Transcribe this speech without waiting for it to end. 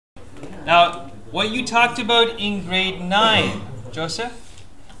Now, what you talked about in grade 9, Joseph,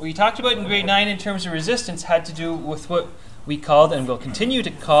 what you talked about in grade 9 in terms of resistance had to do with what we called, and will continue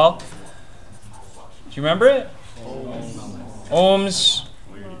to call, do you remember it? Ohm's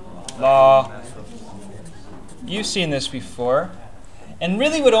law. You've seen this before. And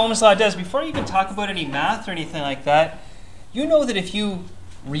really what Ohm's law does, before you even talk about any math or anything like that, you know that if you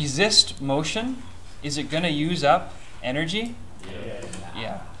resist motion, is it going to use up energy?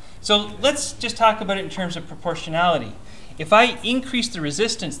 Yeah. So let's just talk about it in terms of proportionality. If I increase the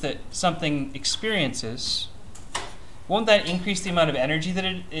resistance that something experiences, won't that increase the amount of energy that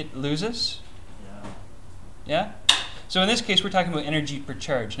it loses? Yeah? So in this case, we're talking about energy per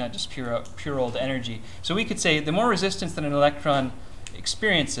charge, not just pure old energy. So we could say the more resistance that an electron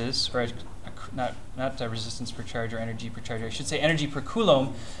experiences, or not resistance per charge or energy per charge, I should say energy per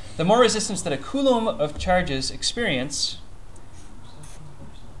coulomb, the more resistance that a coulomb of charges experience,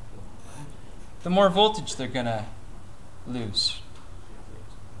 the more voltage they're going to lose.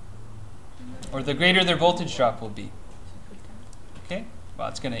 Or the greater their voltage drop will be. Okay? Well,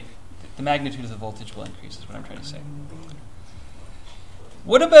 it's going to, the magnitude of the voltage will increase, is what I'm trying to say.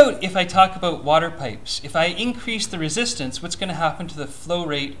 What about if I talk about water pipes? If I increase the resistance, what's going to happen to the flow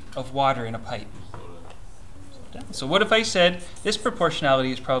rate of water in a pipe? So what if I said this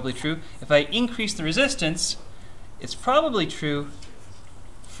proportionality is probably true? If I increase the resistance, it's probably true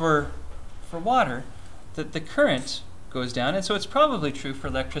for water that the current goes down, and so it's probably true for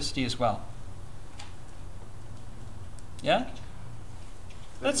electricity as well. Yeah?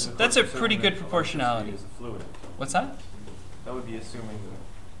 That's a pretty good proportionality. What's that? That would be assuming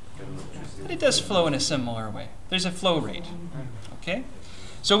that electricity. But it does flow in a similar way. There's a flow rate. Okay?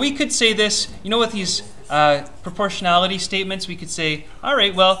 So we could say this, you know, with these proportionality statements, we could say, all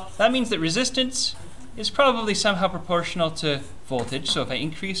right, well, that means that resistance is probably somehow proportional to voltage. So if I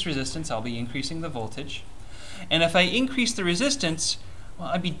increase resistance, I'll be increasing the voltage. And if I increase the resistance, well,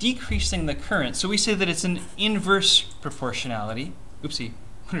 I'd be decreasing the current. So we say that it's an inverse proportionality. Oopsie,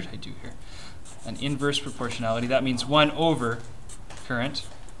 what did I do here? An inverse proportionality. That means 1 over current.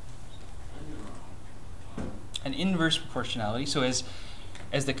 An inverse proportionality. So as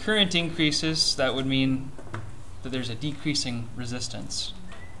the current increases, that would mean that there's a decreasing resistance.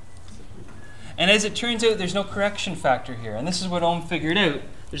 And as it turns out, there's no correction factor here. And this is what Ohm figured out.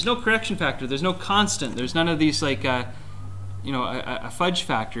 There's no correction factor. There's no constant. There's none of these, like, a fudge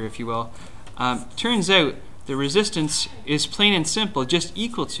factor, if you will. Turns out the resistance is plain and simple, just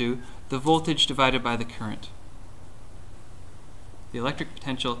equal to the voltage divided by the current. The electric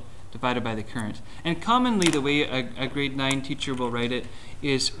potential divided by the current. And commonly, the way a grade 9 teacher will write it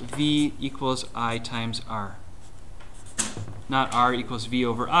is V equals I times R. Not R equals V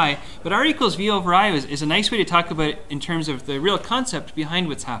over I, but R equals V over I is a nice way to talk about it in terms of the real concept behind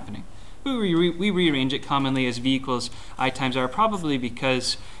what's happening. We rearrange it commonly as V equals I times R, probably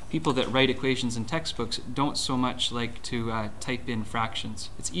because people that write equations in textbooks don't so much like to type in fractions.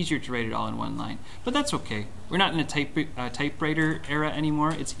 It's easier to write it all in one line. But that's okay. We're not in a typewriter era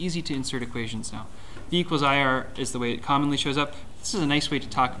anymore. It's easy to insert equations now. V equals IR is the way it commonly shows up. This is a nice way to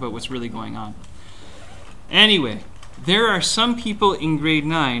talk about what's really going on. Anyway, there are some people in grade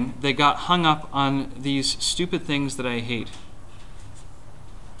 9 that got hung up on these stupid things that I hate.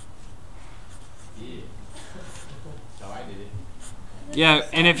 Yeah,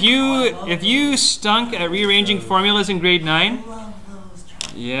 and if you stunk at rearranging formulas in grade 9,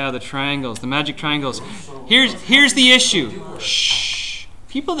 yeah, the triangles, the magic triangles. Here's the issue. Shh.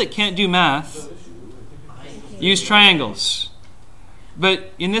 People that can't do math use triangles.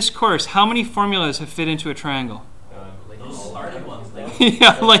 But in this course, how many formulas have fit into a triangle?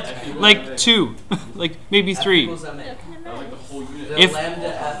 Yeah, like 2, like maybe 3.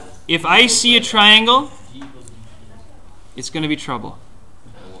 If I see a triangle, it's going to be trouble.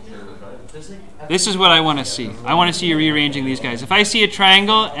 This is what I want to see. I want to see you rearranging these guys. If I see a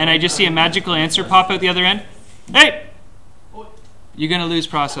triangle and I just see a magical answer pop out the other end, hey, you're going to lose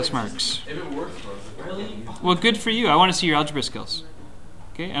process marks. Well, good for you. I want to see your algebra skills.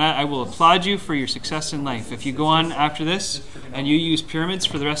 Okay, and I will applaud you for your success in life. If you go on after this and you use pyramids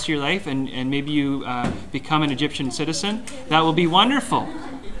for the rest of your life and maybe you become an Egyptian citizen, that will be wonderful.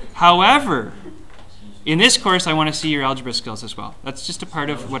 However, in this course, I want to see your algebra skills as well. That's just a part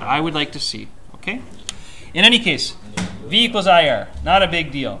of what I would like to see. Okay? In any case, V equals IR. Not a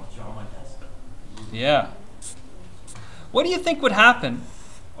big deal. Yeah. What do you think would happen?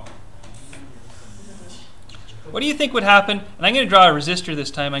 What do you think would happen? And I'm going to draw a resistor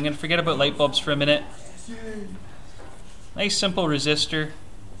this time. I'm going to forget about light bulbs for a minute. Nice simple resistor.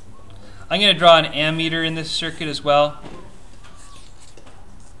 I'm going to draw an ammeter in this circuit as well.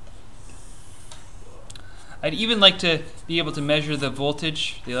 I'd even like to be able to measure the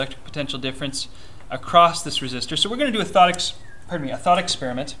voltage, the electric potential difference, across this resistor. So we're going to do a thought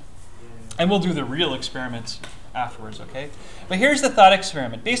experiment, and we'll do the real experiment afterwards, okay? But here's the thought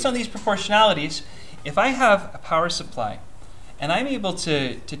experiment. Based on these proportionalities, if I have a power supply, and I'm able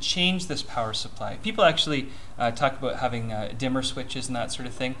to change this power supply. People actually talk about having dimmer switches and that sort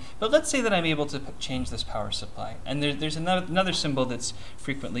of thing. But let's say that I'm able to change this power supply. And there's another symbol that's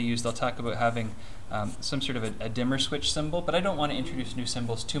frequently used. They'll talk about having some sort of a dimmer switch symbol. But I don't want to introduce new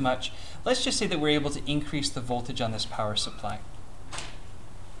symbols too much. Let's just say that we're able to increase the voltage on this power supply.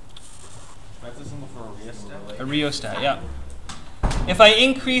 That's a symbol for a rheostat? A rheostat, yeah. If I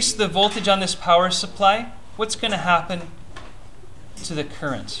increase the voltage on this power supply, what's going to happen to the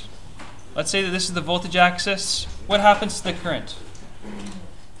current? Let's say that this is the voltage axis. What happens to the current?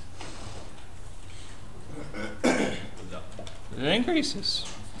 It increases.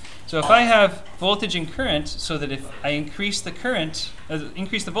 So if I have voltage and current, so that if I increase the current,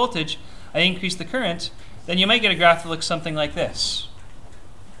 increase the voltage, I increase the current, then you might get a graph that looks something like this.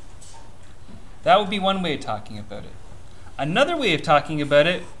 That would be one way of talking about it. Another way of talking about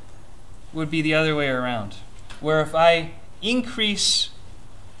it would be the other way around, where if I increase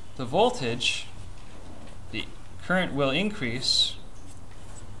the voltage, the current will increase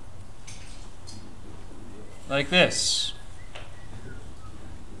like this.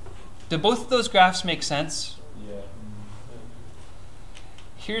 Do both of those graphs make sense? Yeah.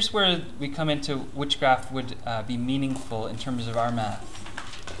 Here's where we come into which graph would be meaningful in terms of our math.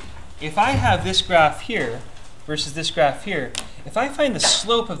 If I have this graph here versus this graph here, if I find the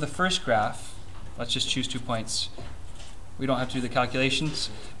slope of the first graph, let's just choose 2 points. We don't have to do the calculations.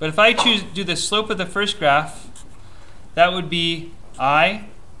 But if I do the slope of the first graph, that would be I,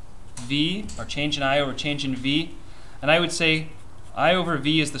 V, or change in I over change in V. And I would say I over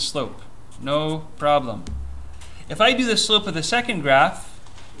V is the slope. No problem. If I do the slope of the second graph,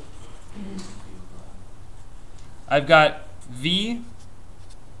 I've got V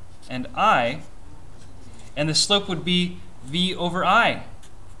and I, and the slope would be V over I.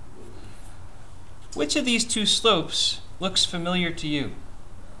 Which of these two slopes looks familiar to you?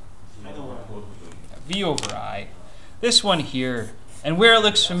 V over I. This one here. And where it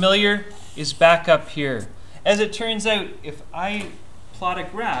looks familiar is back up here. As it turns out, if I plot a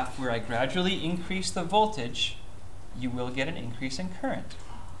graph where I gradually increase the voltage, you will get an increase in current.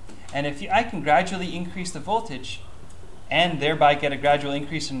 And if I can gradually increase the voltage and thereby get a gradual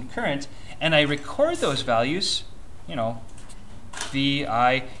increase in current, and I record those values, you know, V,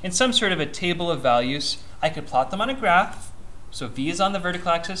 I, in some sort of a table of values, I could plot them on a graph. So V is on the vertical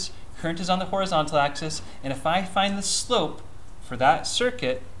axis, current is on the horizontal axis, and if I find the slope for that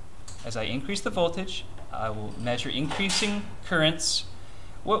circuit, as I increase the voltage, I will measure increasing currents.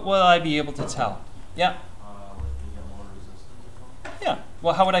 What will I be able to tell? Yeah? Yeah.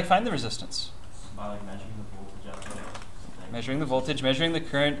 Well, how would I find the resistance? By like measuring the voltage at the thing. Measuring the voltage, measuring the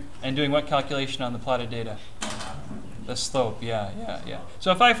current, and doing what calculation on the plotted data? The slope, yeah.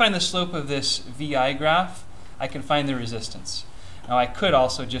 So if I find the slope of this VI graph, I can find the resistance. Now I could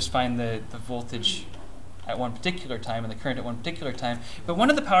also just find the voltage at one particular time and the current at one particular time. But one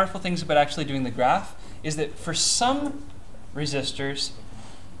of the powerful things about actually doing the graph is that for some resistors,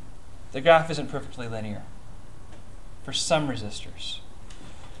 the graph isn't perfectly linear. For some resistors.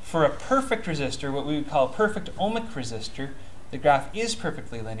 For a perfect resistor, what we would call a perfect ohmic resistor, the graph is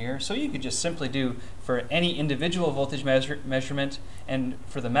perfectly linear, so you could just simply do for any individual voltage measurement and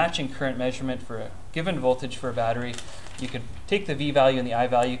for the matching current measurement for a given voltage for a battery, you could take the V value and the I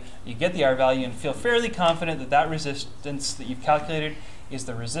value, you get the R value and feel fairly confident that that resistance that you've calculated is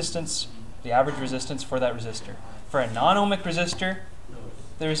the resistance, the average resistance for that resistor. For a non-ohmic resistor,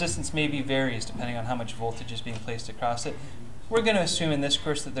 the resistance maybe varies depending on how much voltage is being placed across it. We're going to assume in this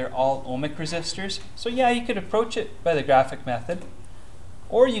course that they're all ohmic resistors. So yeah, you could approach it by the graphic method,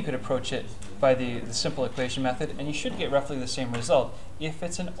 or you could approach it by the simple equation method, and you should get roughly the same result if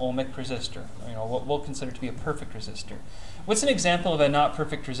it's an ohmic resistor, you know, what we'll consider to be a perfect resistor. What's an example of a not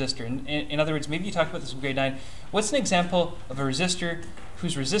perfect resistor? In other words, maybe you talked about this in grade 9. What's an example of a resistor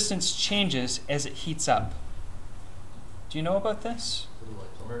whose resistance changes as it heats up? Do you know about this?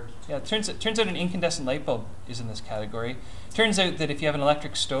 Yeah, it turns out an incandescent light bulb is in this category. Turns out that if you have an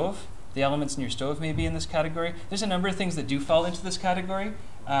electric stove, the elements in your stove may be in this category. There's a number of things that do fall into this category.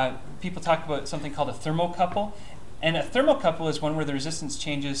 People talk about something called a thermocouple. And a thermocouple is one where the resistance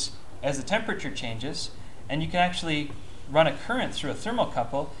changes as the temperature changes. And you can actually run a current through a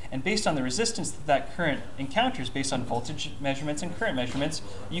thermocouple, and based on the resistance that that current encounters, based on voltage measurements and current measurements,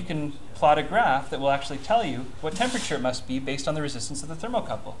 you can plot a graph that will actually tell you what temperature it must be based on the resistance of the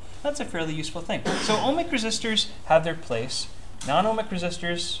thermocouple. That's a fairly useful thing. So ohmic resistors have their place. Non-ohmic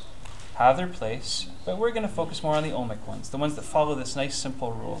resistors have their place, but we're going to focus more on the ohmic ones, the ones that follow this nice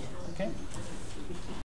simple rule. Okay?